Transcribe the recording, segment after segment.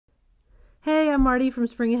Hi, I'm Marty from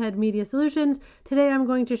Spring Ahead Media Solutions. Today I'm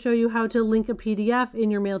going to show you how to link a PDF in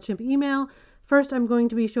your Mailchimp email. First, I'm going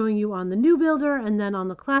to be showing you on the new builder and then on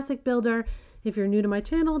the classic builder. If you're new to my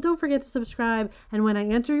channel, don't forget to subscribe. And when I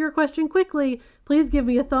answer your question quickly, please give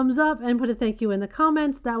me a thumbs up and put a thank you in the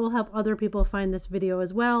comments. That will help other people find this video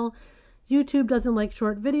as well. YouTube doesn't like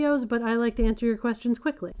short videos, but I like to answer your questions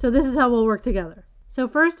quickly. So this is how we'll work together. So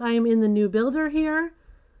first, I am in the new builder here.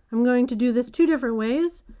 I'm going to do this two different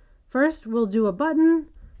ways. First, we'll do a button.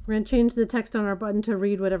 We're going to change the text on our button to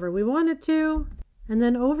read whatever we want it to. And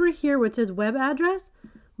then over here where it says web address,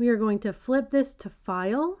 we are going to flip this to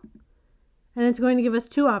file. And it's going to give us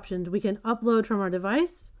two options. We can upload from our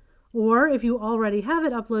device, or if you already have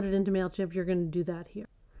it uploaded into Mailchimp, you're going to do that here.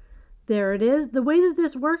 There it is. The way that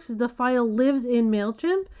this works is the file lives in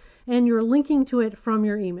Mailchimp and you're linking to it from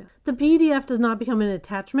your email. The PDF does not become an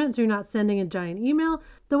attachment, so you're not sending a giant email.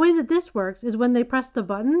 The way that this works is when they press the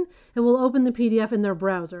button, it will open the PDF in their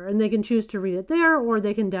browser and they can choose to read it there or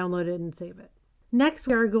they can download it and save it. Next,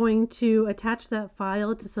 we are going to attach that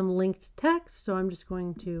file to some linked text. So I'm just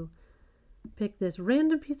going to pick this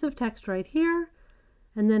random piece of text right here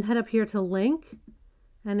and then head up here to link.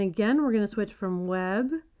 And again, we're going to switch from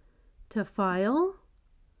web to file.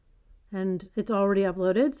 And it's already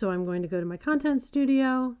uploaded, so I'm going to go to my Content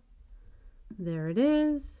Studio. There it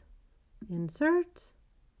is. Insert.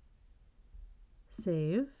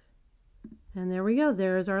 Save. And there we go.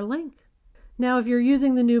 There's our link. Now, if you're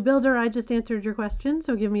using the new builder, I just answered your question,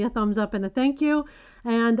 so give me a thumbs up and a thank you.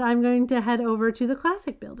 And I'm going to head over to the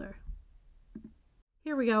classic builder.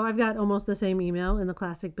 Here we go. I've got almost the same email in the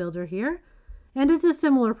classic builder here. And it's a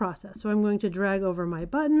similar process. So I'm going to drag over my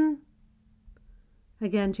button.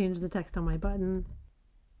 Again, change the text on my button.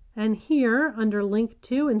 And here, under link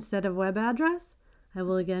to instead of web address, I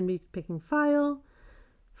will again be picking file.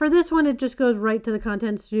 For this one, it just goes right to the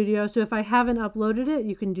Content Studio. So if I haven't uploaded it,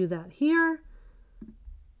 you can do that here.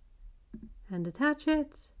 And attach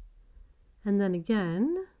it. And then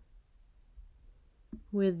again,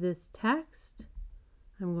 with this text,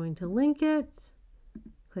 I'm going to link it.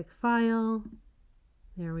 Click File.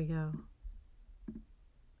 There we go.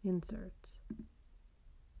 Insert.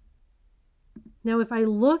 Now, if I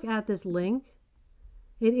look at this link,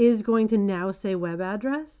 it is going to now say web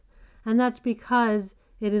address, and that's because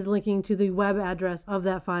it is linking to the web address of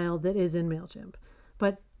that file that is in Mailchimp.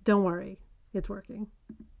 But don't worry, it's working.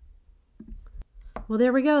 Well,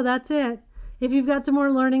 there we go. That's it. If you've got some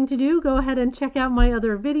more learning to do, go ahead and check out my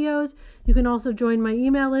other videos. You can also join my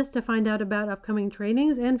email list to find out about upcoming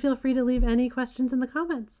trainings, and feel free to leave any questions in the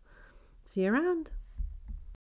comments. See you around.